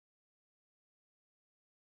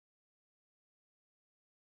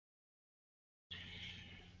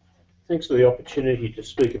Thanks for the opportunity to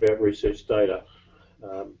speak about research data.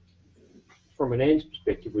 From an ANDS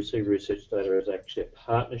perspective, we see research data as actually a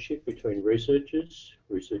partnership between researchers,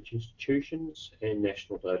 research institutions, and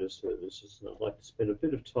national data services. And I'd like to spend a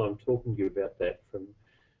bit of time talking to you about that from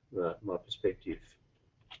my perspective.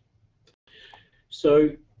 So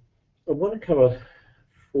I want to cover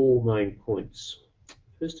 4 main points.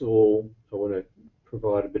 First of all, I want to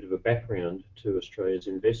provide a bit of a background to Australia's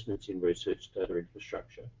investments in research data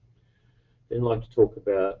infrastructure. Then I'd like to talk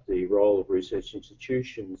about the role of research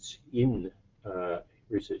institutions in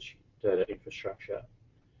research data infrastructure,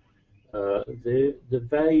 the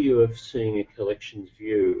value of seeing a collections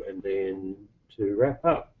view, and then to wrap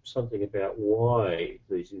up something about why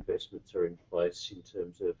these investments are in place in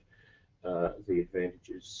terms of the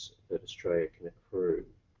advantages that Australia can accrue.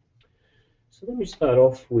 So let me start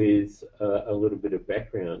off with a little bit of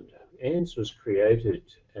background. ANDS was created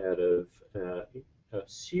out of a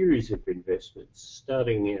series of investments,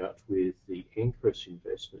 starting out with the ANCRE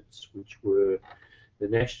investments, which were the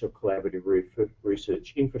National Collaborative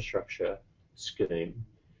Research Infrastructure Scheme,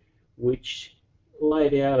 which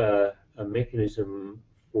laid out a mechanism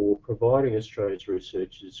for providing Australia's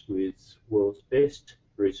researchers with world's best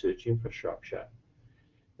research infrastructure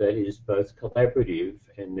that is both collaborative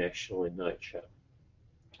and national in nature.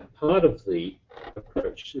 Part of the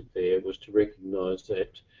approach there was to recognise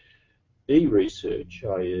that e-research,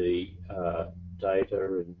 i.e.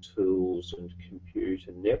 data and tools and compute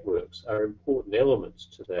and networks, are important elements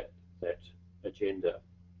to that agenda.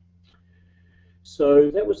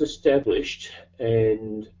 So that was established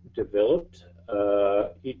and developed.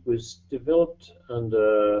 It was developed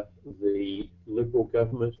under the Liberal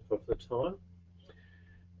government of the time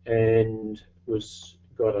and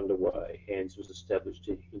got underway. ANDS was established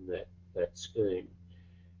in that scheme.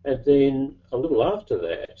 And then a little after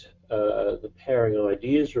that, the Powering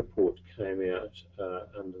Ideas report came out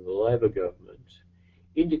under the Labor government,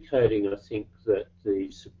 indicating, I think, that the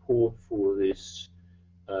support for this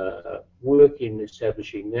work in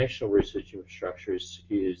establishing national research infrastructure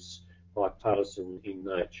is bipartisan in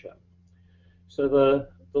nature. So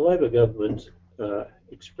the Labor government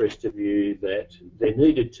expressed a view that there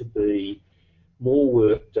needed to be more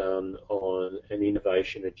work done on an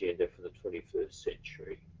innovation agenda for the 21st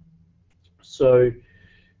century. So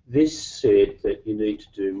this said that you need to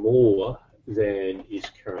do more than is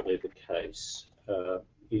currently the case.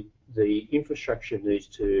 The infrastructure needs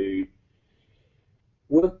to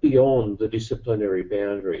work beyond the disciplinary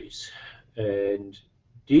boundaries and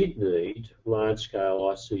did need large-scale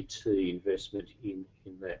ICT investment in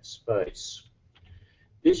that space.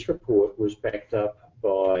 This report was backed up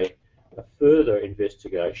by a further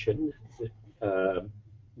investigation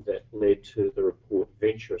that led to the report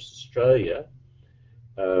Venturous Australia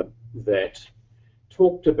that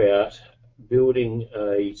talked about building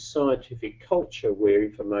a scientific culture where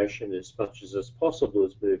information as much as possible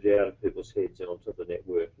is moved out of people's heads onto the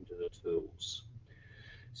network, into the tools.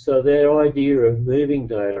 So that idea of moving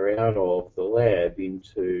data out of the lab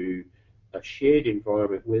into a shared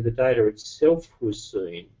environment where the data itself was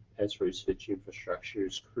seen as research infrastructure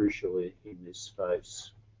is crucial in this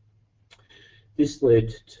space. This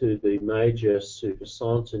led to the major Super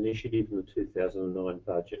Science Initiative in the 2009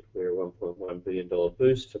 budget, where a $1.1 billion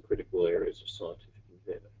boost for critical areas of scientific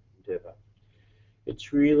endeavour.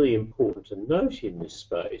 It's really important to note in this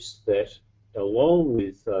space that along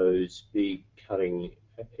with those big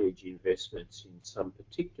cutting-edge investments in some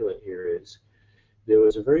particular areas, there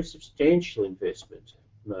was a very substantial investment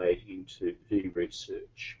made into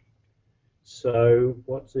e-research. So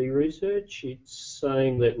what's e-research? It's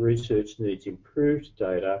saying that research needs improved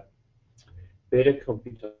data, better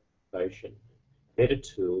computation, better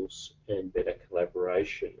tools, and better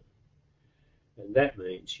collaboration. And that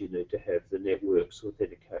means you need to have the networks,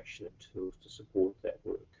 authentication, and tools to support that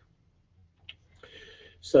work.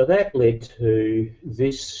 So that led to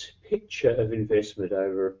this picture of investment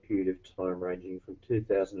over a period of time ranging from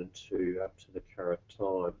 2002 up to the current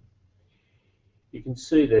time. You can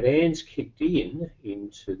see that ANDS kicked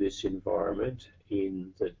into this environment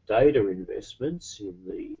in the data investments in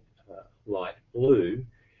the light blue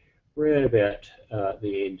around about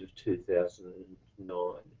the end of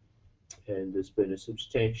 2009. And there's been a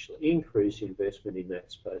substantial increase in investment in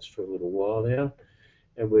that space for a little while now,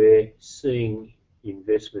 and we're seeing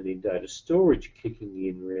investment in data storage kicking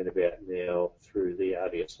in around about now through the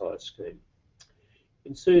RDSI scheme. You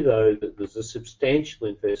can see though that there's a substantial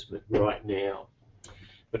investment right now.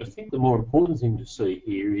 But I think the more important thing to see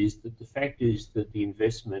here is that the fact is that the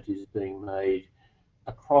investment is being made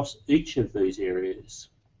across each of these areas.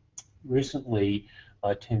 Recently,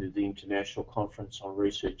 I attended the International Conference on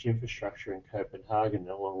Research Infrastructure in Copenhagen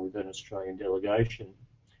along with an Australian delegation.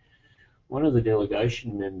 One of the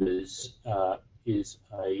delegation members is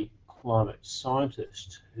a climate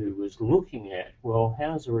scientist who was looking at, well,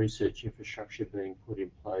 how's the research infrastructure being put in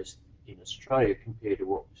place in Australia compared to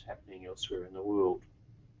what was happening elsewhere in the world?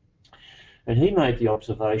 And he made the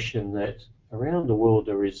observation that around the world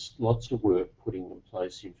there is lots of work putting in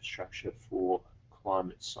place infrastructure for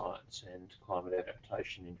climate science and climate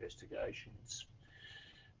adaptation investigations.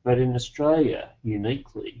 But in Australia,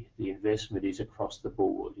 uniquely, the investment is across the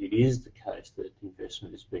board. It is the case that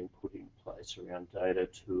investment is being put in place around data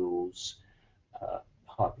tools,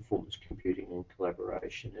 high-performance computing and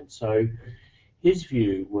collaboration. And so his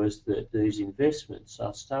view was that these investments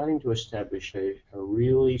are starting to establish a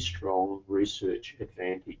really strong research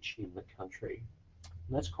advantage in the country.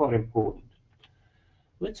 And that's quite important.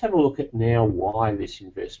 Let's have a look at now why this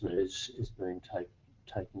investment is being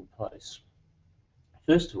taking place.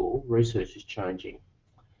 First of all, research is changing.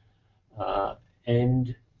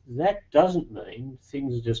 And that doesn't mean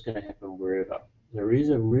things are just going to happen wherever. There is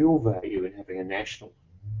a real value in having a national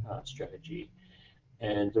strategy.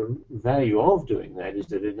 And the value of doing that is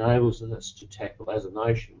that it enables us to tackle, as a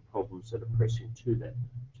nation, problems that are pressing to the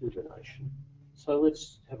nation. So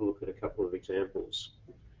let's have a look at a couple of examples.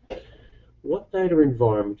 What data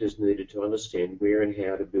environment is needed to understand where and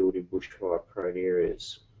how to build in bushfire-prone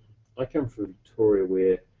areas? I come from Victoria,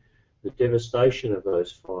 where the devastation of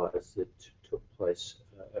those fires that took place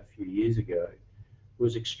a few years ago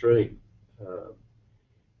was extreme.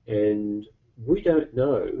 And we don't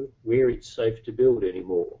know where it's safe to build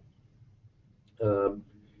anymore.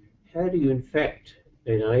 How do you, in fact,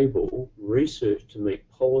 enable research to meet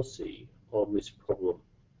policy on this problem?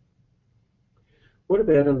 What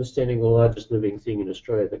about understanding the largest living thing in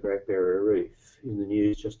Australia, the Great Barrier Reef? In the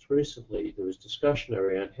news just recently, there was discussion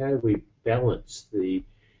around how do we balance the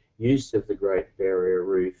use of the Great Barrier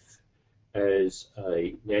Reef as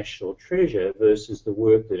a national treasure versus the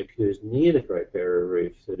work that occurs near the Great Barrier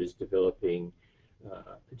Reef that is developing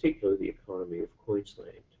particularly the economy of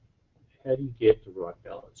Queensland. How do you get the right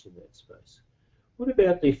balance in that space? What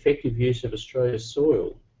about the effective use of Australia's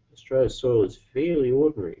soil? Australia's soil is fairly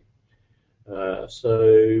ordinary.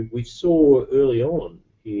 So we saw early on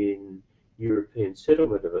in European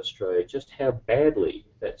settlement of Australia just how badly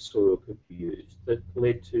that soil could be used, that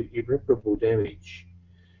led to irreparable damage.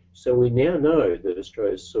 So we now know that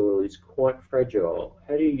Australia's soil is quite fragile.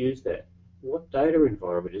 How do you use that? What data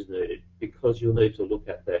environment is needed? Because you'll need to look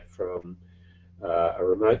at that from a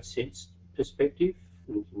remote sense perspective,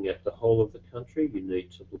 looking at the whole of the country. You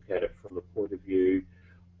need to look at it from the point of view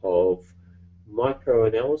of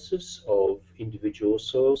microanalysis of individual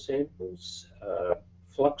soil samples,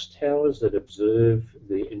 flux towers that observe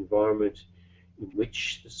the environment in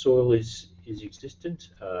which the soil is existent,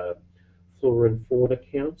 flora and fauna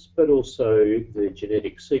counts, but also the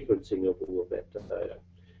genetic sequencing of all of that data.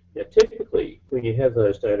 Now, typically, when you have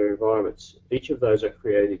those data environments, each of those are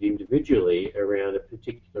created individually around a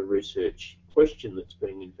particular research question that's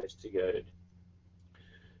being investigated.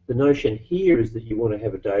 The notion here is that you want to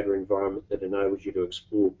have a data environment that enables you to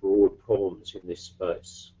explore broad problems in this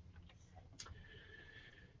space.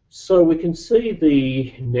 So we can see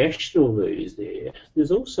the national need is there.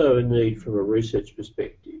 There's also a need from a research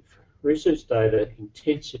perspective. Research data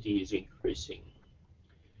intensity is increasing.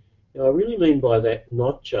 Now, I really mean by that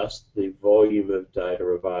not just the volume of data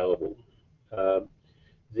available.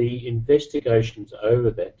 The investigations over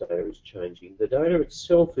that data is changing. The data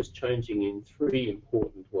itself is changing in three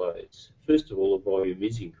important ways. First of all, the volume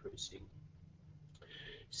is increasing.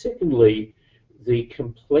 Secondly, the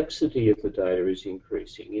complexity of the data is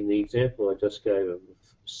increasing. In the example I just gave of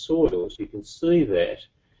soils, you can see that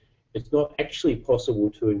it's not actually possible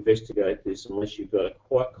to investigate this unless you've got a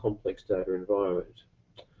quite complex data environment.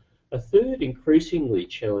 A third increasingly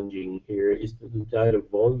challenging area is that the data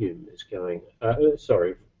volume is going,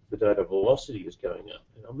 the data velocity is going up.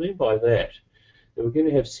 And I mean by that we're going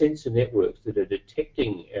to have sensor networks that are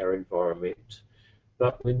detecting our environment,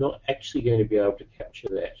 but we're not actually going to be able to capture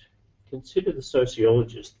that. Consider the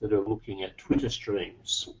sociologists that are looking at Twitter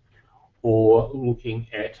streams or looking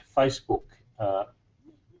at Facebook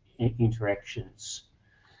interactions.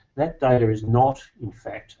 That data is not, in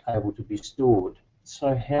fact, able to be stored.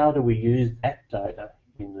 So how do we use that data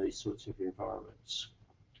in these sorts of environments?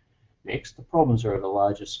 Next, the problems are at a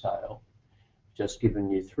larger scale. Just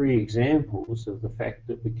given you three examples of the fact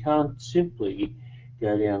that we can't simply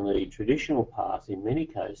go down the traditional path in many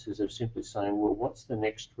cases of simply saying, well, what's the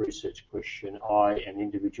next research question I, an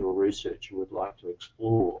individual researcher, would like to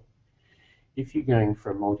explore? If you're going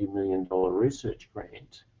for a multi-million-dollar research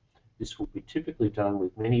grant, this will be typically done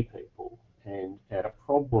with many people and at a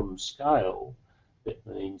problem scale. That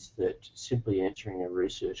means that simply answering a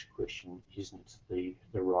research question isn't the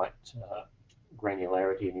right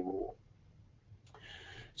granularity anymore.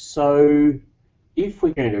 So if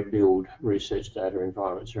we're going to build research data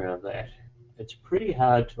environments around that, it's pretty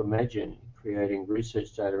hard to imagine creating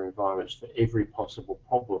research data environments for every possible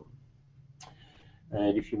problem.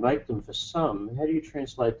 And if you make them for some, how do you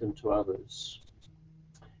translate them to others?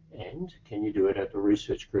 And can you do it at the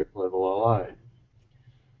research group level alone?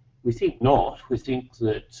 We think not. We think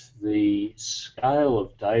that the scale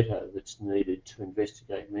of data that's needed to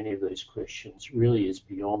investigate many of these questions really is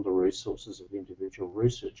beyond the resources of individual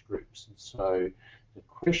research groups. And so the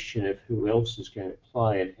question of who else is going to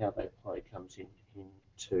play and how they play comes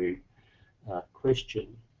into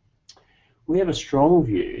question. We have a strong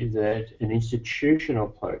view that an institutional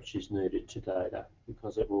approach is needed to data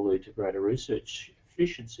because it will lead to greater research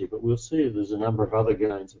efficiency, but we'll see there's a number of other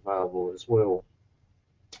gains available as well.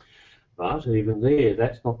 But even there,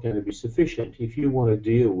 that's not going to be sufficient. If you want to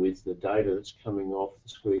deal with the data that's coming off the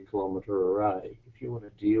square kilometre array, if you want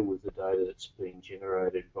to deal with the data that's being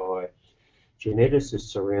generated by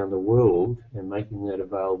geneticists around the world and making that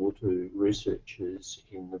available to researchers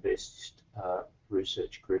in the best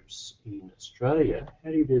research groups in Australia,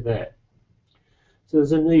 how do you do that? So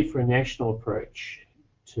there's a need for a national approach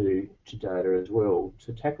to data as well,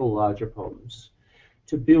 to tackle larger problems,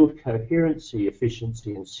 to build coherency,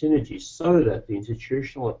 efficiency and synergy so that the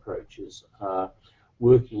institutional approaches are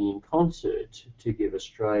working in concert to give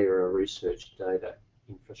Australia a research data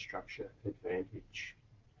infrastructure advantage.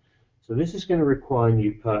 So this is going to require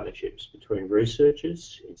new partnerships between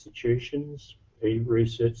researchers, institutions,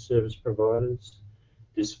 research service providers,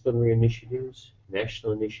 disciplinary initiatives,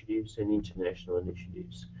 national initiatives and international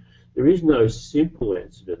initiatives. There is no simple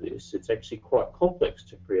answer to this. It's actually quite complex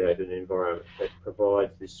to create an environment that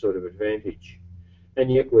provides this sort of advantage,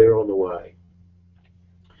 and yet we're on the way.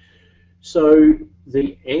 So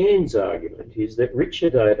the ANDS argument is that richer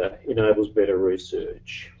data enables better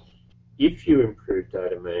research. If you improve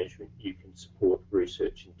data management, you can support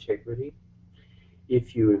research integrity.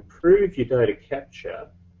 If you improve your data capture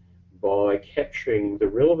by capturing the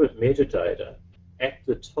relevant metadata at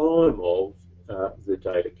the time of the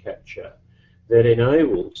data capture that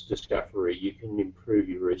enables discovery, you can improve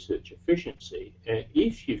your research efficiency. And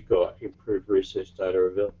if you've got improved research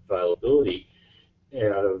data availability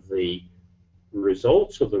out of the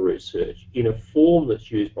results of the research in a form that's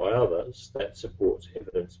used by others, that supports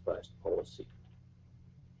evidence-based policy.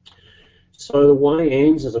 So the way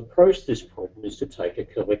ANDS has approached this problem is to take a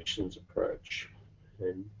collections approach.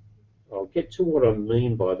 And I'll get to what I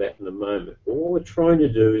mean by that in a moment. But what we're trying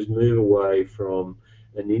to do is move away from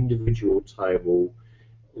an individual table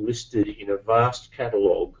listed in a vast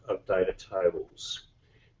catalogue of data tables,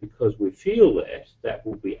 because we feel that that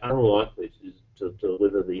will be unlikely to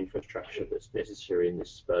deliver the infrastructure that's necessary in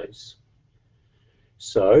this space.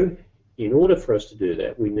 So in order for us to do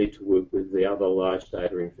that, we need to work with the other large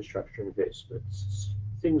data infrastructure investments,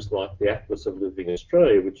 things like the Atlas of Living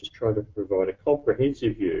Australia, which is trying to provide a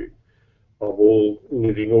comprehensive view of all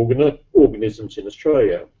living organisms in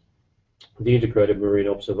Australia. The Integrated Marine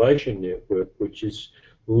Observation Network, which has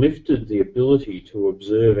lifted the ability to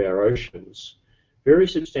observe our oceans very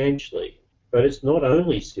substantially. But it's not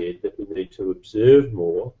only said that we need to observe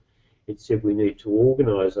more, it said we need to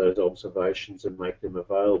organise those observations and make them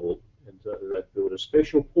available, and they've built a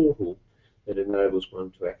special portal that enables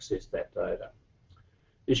one to access that data.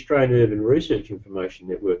 The Australian Urban Research Information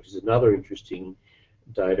Network is another interesting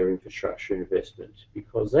data infrastructure investment,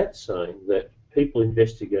 because that's saying that people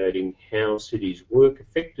investigating how cities work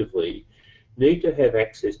effectively need to have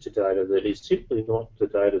access to data that is simply not the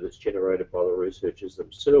data that's generated by the researchers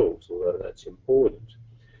themselves, although that's important.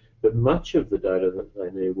 But much of the data that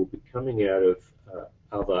they need will be coming out of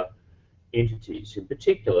other entities, in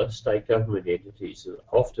particular state government entities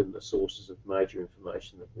are often the sources of major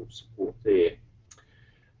information that will support there.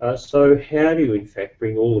 So how do you in fact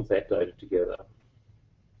bring all of that data together?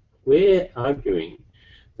 We're arguing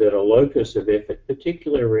that a locus of effort,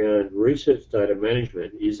 particularly around research data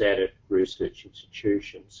management, is at research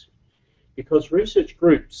institutions, because research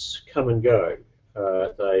groups come and go.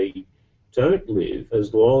 They don't live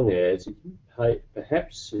as long as it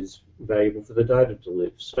perhaps is valuable for the data to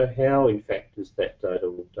live. So how, in fact, is that data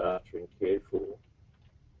looked after and cared for?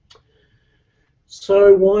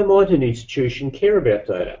 So why might an institution care about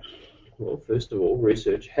data? Well, first of all,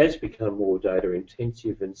 research has become more data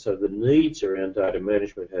intensive, and so the needs around data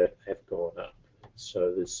management have gone up.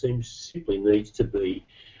 So there simply needs to be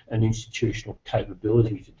an institutional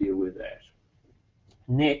capability to deal with that.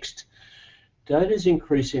 Next, data is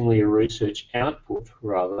increasingly a research output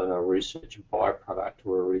rather than a research byproduct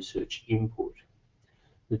or a research input.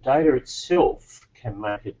 The data itself can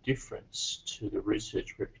make a difference to the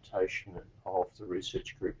research reputation of the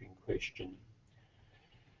research group in question.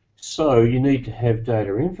 So you need to have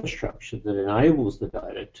data infrastructure that enables the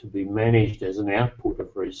data to be managed as an output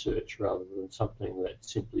of research rather than something that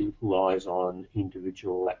simply lies on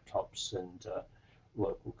individual laptops and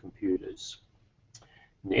local computers.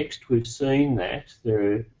 Next, we've seen that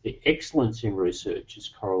the excellence in research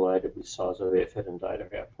is correlated with size of effort and data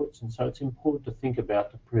outputs, and so it's important to think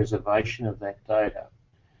about the preservation of that data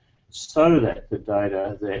so that the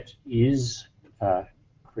data that is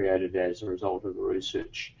created as a result of the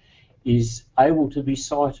research is able to be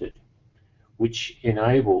cited, which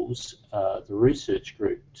enables the research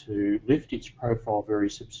group to lift its profile very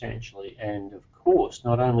substantially and, of course,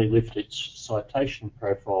 not only lift its citation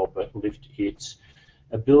profile but lift its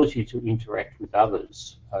ability to interact with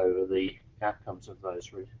others over the outcomes of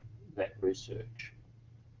that research.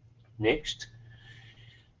 Next,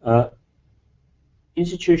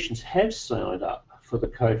 institutions have signed up for the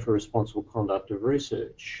Code for Responsible Conduct of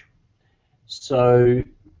Research. So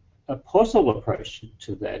a possible approach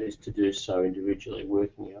to that is to do so individually,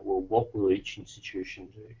 working out, well, what will each institution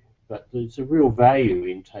do? But there's a real value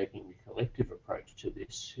in taking a collective approach to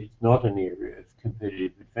this. It's not an area of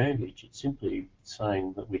competitive advantage. It's simply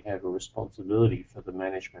saying that we have a responsibility for the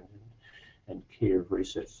management and care of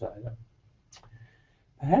research data.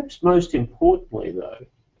 Perhaps most importantly, though,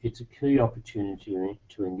 it's a key opportunity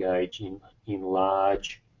to engage in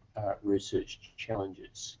large research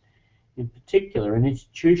challenges. In particular, an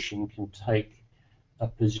institution can take a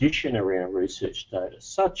position around research data,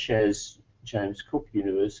 such as James Cook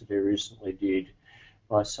University recently did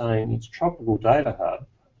by saying its Tropical Data Hub,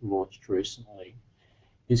 launched recently,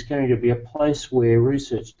 is going to be a place where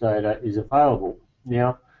research data is available.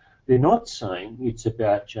 Now, they're not saying it's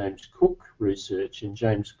about James Cook research and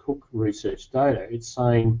James Cook research data. It's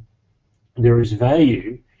saying there is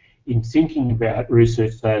value in thinking about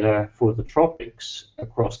research data for the tropics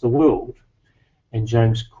across the world, and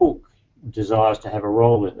James Cook desires to have a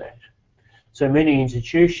role in that. So many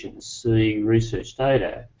institutions see research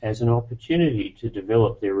data as an opportunity to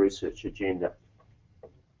develop their research agenda.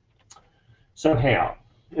 So how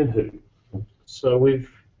and who? So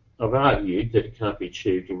I've argued that it can't be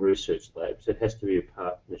achieved in research labs. It has to be a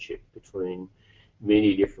partnership between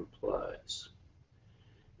many different players.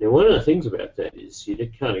 Now, one of the things about that is you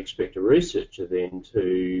can't expect a researcher then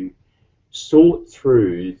to sort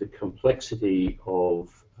through the complexity of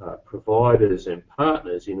providers and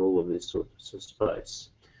partners in all of this sort of space.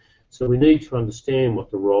 So we need to understand what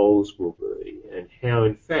the roles will be and how,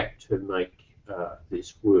 in fact, to make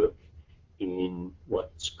this work in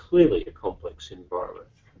what's clearly a complex environment.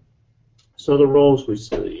 So the roles we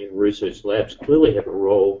see in research labs clearly have a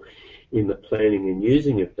role in the planning and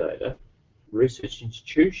using of data. Research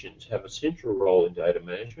institutions have a central role in data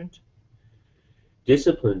management.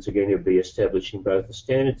 Disciplines are going to be establishing both the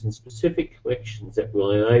standards and specific collections that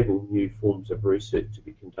will enable new forms of research to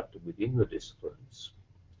be conducted within the disciplines.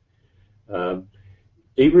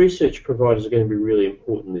 E-research providers are going to be really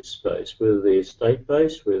important in this space, whether they're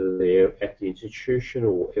state-based, whether they're at the institution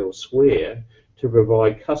or elsewhere, to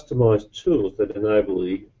provide customised tools that enable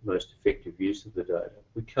the most effective use of the data.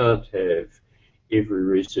 We can't have every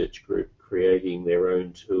research group creating their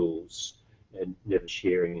own tools and never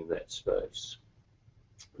sharing in that space.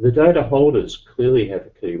 The data holders clearly have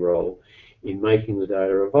a key role in making the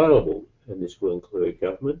data available, and this will include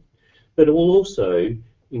government, but it will also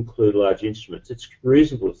include large instruments. It's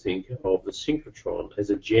reasonable to think of the synchrotron as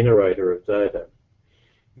a generator of data.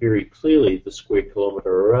 Very clearly, the square kilometre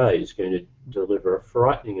array is going to deliver a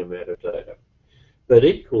frightening amount of data. But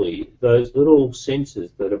equally, those little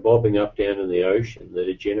sensors that are bobbing up down in the ocean that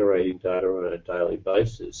are generating data on a daily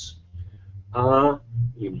basis are,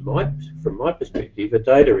 from my perspective, a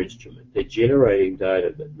data instrument. They're generating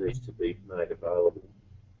data that needs to be made available.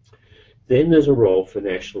 Then there's a role for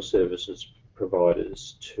national services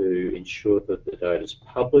providers to ensure that the data is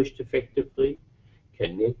published effectively,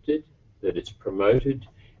 connected, that it's promoted,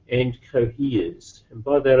 and coheres. And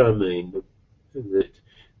by that I mean that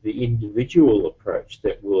the individual approach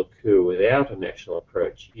that will occur without a national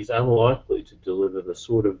approach is unlikely to deliver the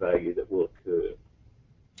sort of value that will occur.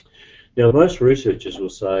 Now, most researchers will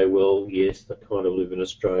say, well, yes, they kind of live in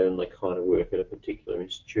Australia and they kind of work at a particular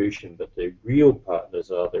institution, but their real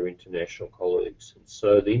partners are their international colleagues. And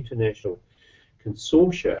so the international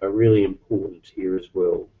consortia are really important here as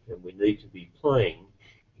well, and we need to be playing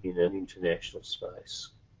in an international space.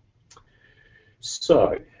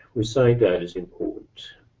 So, we're saying data is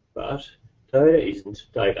important, but data isn't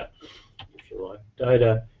data, if you like.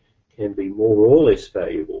 Data can be more or less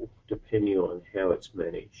valuable depending on how it's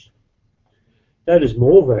managed. Data is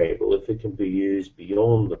more valuable if it can be used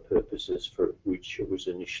beyond the purposes for which it was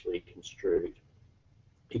initially construed.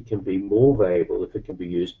 It can be more valuable if it can be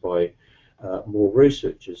used by more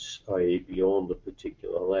researchers, i.e. beyond the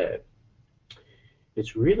particular lab.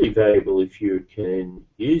 It's really valuable if you can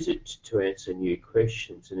use it to answer new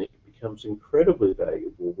questions, and it becomes incredibly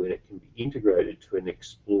valuable when it can be integrated to and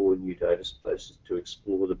explore new data spaces to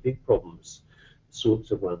explore the big problems, the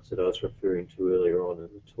sorts of ones that I was referring to earlier on in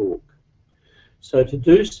the talk. So to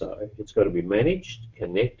do so, it's got to be managed,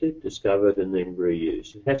 connected, discovered, and then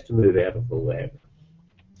reused. It has to move out of the lab.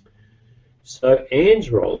 So ANDS'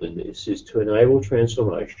 role in this is to enable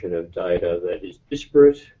transformation of data that is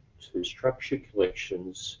disparate to structured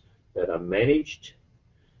collections that are managed,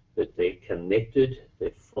 that they're connected,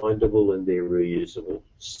 they're findable, and they're reusable,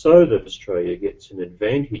 so that Australia gets an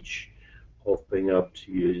advantage of being able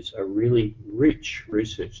to use a really rich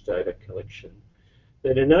research data collection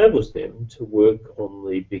that enables them to work on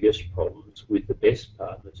the biggest problems with the best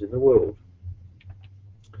partners in the world.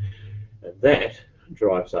 And that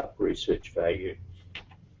drives up research value.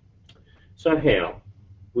 So how?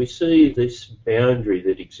 We see this boundary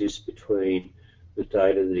that exists between the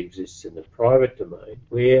data that exists in the private domain,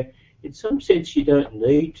 where in some sense you don't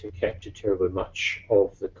need to capture terribly much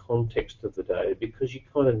of the context of the data because you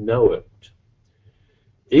kind of know it.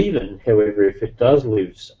 Even, however, if it does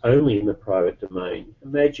live only in the private domain,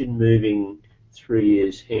 imagine moving 3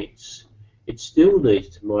 years hence. It still needs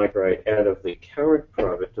to migrate out of the current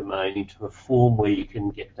private domain into a form where you can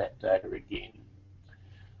get that data again.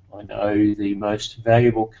 I know the most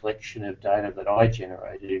valuable collection of data that I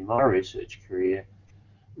generated in my research career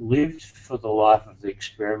lived for the life of the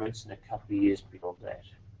experiments and a couple of years beyond that.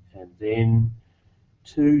 And then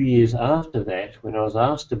 2 years after that, when I was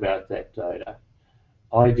asked about that data,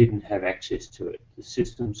 I didn't have access to it. The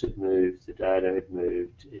systems had moved, the data had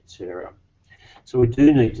moved, etc. So we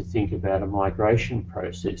do need to think about a migration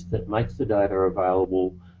process that makes the data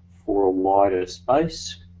available for a wider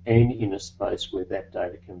space and in a space where that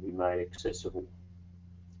data can be made accessible.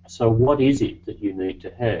 So what is it that you need to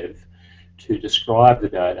have to describe the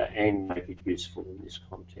data and make it useful in this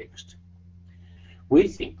context? We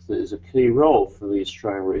think there's a key role for the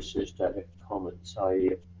Australian Research Data Commons, i.e.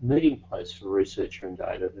 a meeting place for researcher and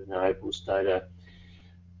data that enables data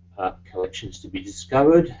collections to be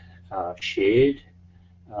discovered, shared,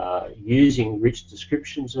 using rich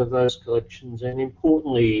descriptions of those collections, and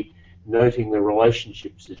importantly, noting the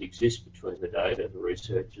relationships that exist between the data, the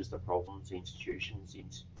researchers, the problems, institutions,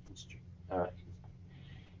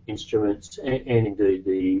 instruments, and indeed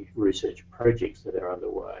the research projects that are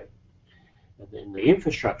underway. And then the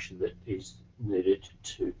infrastructure that is needed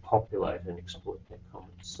to populate and exploit that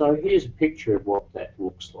commons. So here's a picture of what that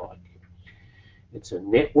looks like. It's a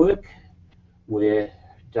network where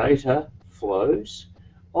data flows,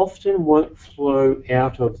 often won't flow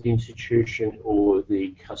out of the institution or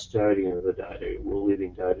the custodian of the data. It will live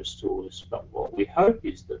in data stores, but what we hope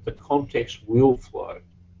is that the context will flow.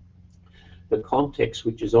 The context,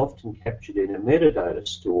 which is often captured in a metadata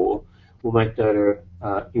store, will make data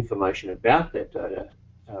information about that data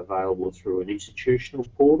available through an institutional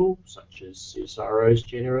portal, such as CSIRO's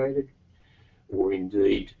generated, or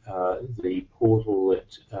indeed the portal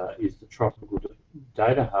that is the Tropical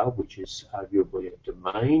Data Hub, which is arguably a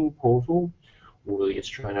domain portal, or the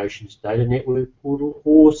Australian Oceans Data Network portal,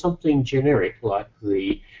 or something generic like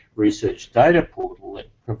the Research Data Portal that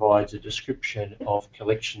provides a description of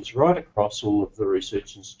collections right across all of the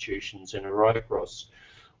research institutions and right across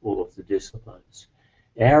all of the disciplines.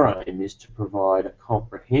 Our aim is to provide a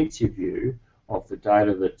comprehensive view of the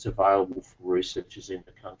data that's available for researchers in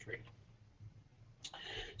the country.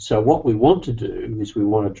 So what we want to do is we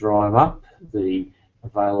want to drive up the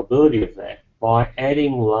availability of that by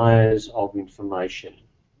adding layers of information.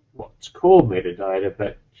 What's called metadata,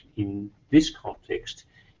 but in this context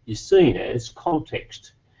is seen as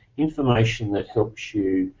context, information that helps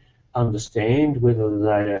you understand whether the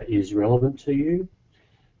data is relevant to you,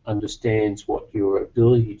 understands what your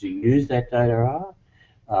ability to use that data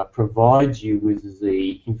are, provides you with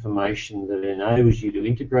the information that enables you to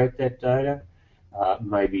integrate that data,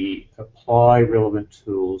 maybe apply relevant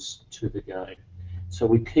tools to the game. So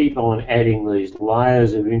we keep on adding these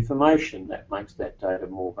layers of information that makes that data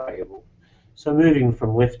more valuable. So moving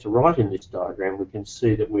from left to right in this diagram, we can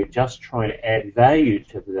see that we're just trying to add value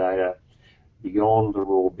to the data beyond the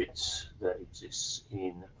raw bits that exists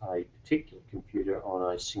in a particular computer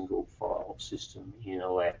on a single file system in a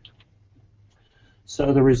lab.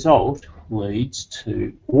 So the result leads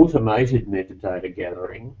to automated metadata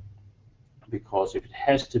gathering, because if it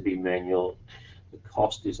has to be manual, the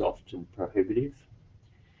cost is often prohibitive.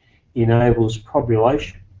 Enables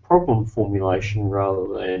problem formulation rather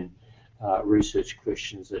than research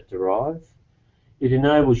questions that derive. It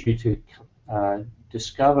enables you to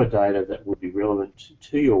discover data that would be relevant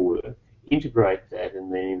to your work, integrate that, and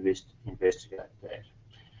then investigate that.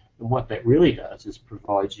 And what that really does is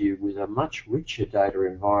provides you with a much richer data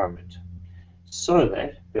environment so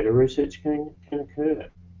that better research can occur.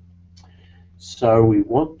 So we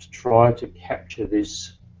want to try to capture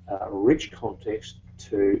this rich context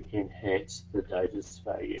to enhance the data's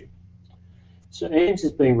value. So ANDS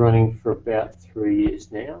has been running for about 3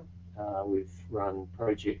 years now. We've run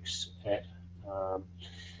projects at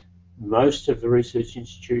most of the research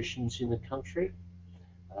institutions in the country,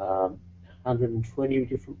 120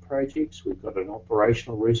 different projects. We've got an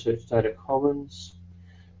operational research data commons,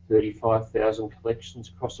 35,000 collections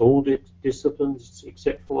across all disciplines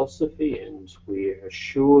except philosophy, and we're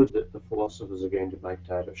assured that the philosophers are going to make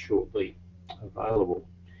data shortly available.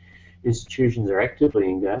 Institutions are actively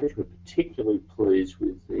engaged. We're particularly pleased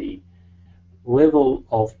with the level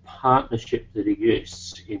of partnership that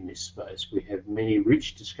exists in this space. We have many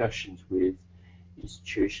rich discussions with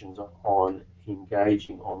institutions on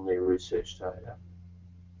engaging on their research data.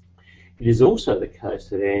 It is also the case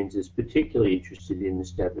that ANDS is particularly interested in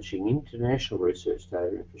establishing international research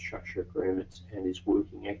data infrastructure agreements and is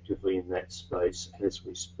working actively in that space as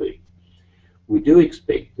we speak. We do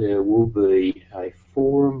expect there will be a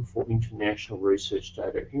forum for international research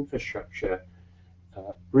data infrastructure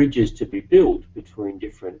bridges to be built between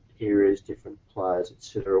different areas, different players,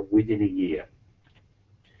 etc. within a year.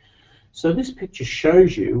 So this picture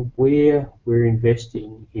shows you where we're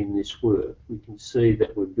investing in this work. We can see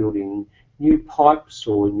that we're building new pipes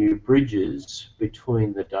or new bridges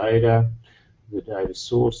between the data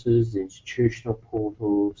sources, the institutional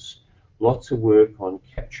portals, lots of work on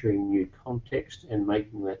capturing new context and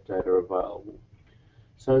making that data available.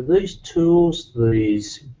 So these tools,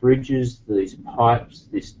 these bridges, these pipes,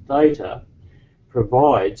 this data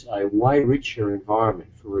provides a way richer environment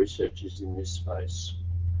for researchers in this space.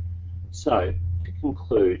 So, to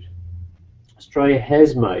conclude, Australia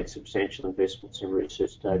has made substantial investments in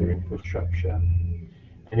research data infrastructure,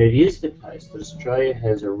 and it is the case that Australia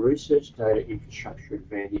has a research data infrastructure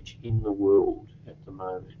advantage in the world at the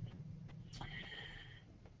moment.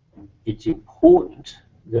 It's important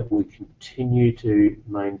that we continue to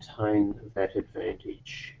maintain that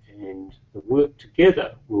advantage, and the work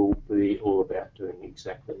together will be all about doing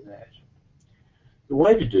exactly that. The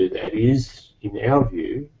way to do that is, in our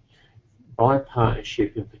view, by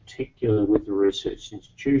partnership in particular with the research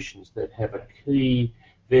institutions that have a key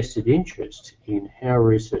vested interest in how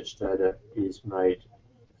research data is made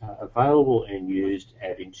available and used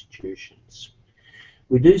at institutions.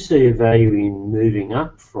 We do see a value in moving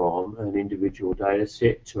up from an individual data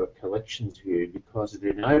set to a collections view, because it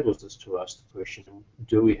enables us to ask the question,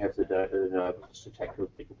 do we have the data that enables us to tackle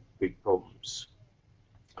big problems?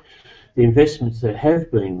 The investments that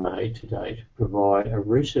have been made to date provide a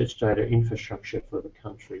research data infrastructure for the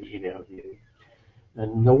country, in our view.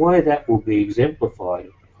 And the way that will be exemplified,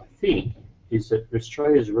 I think, is that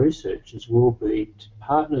Australia's researchers will be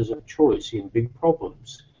partners of choice in big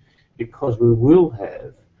problems, because we will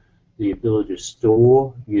have the ability to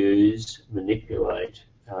store, use, manipulate,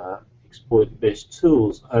 exploit the best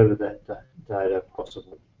tools over that data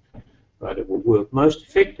possible. But it will work most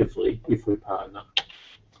effectively if we partner.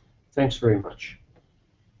 Thanks very much.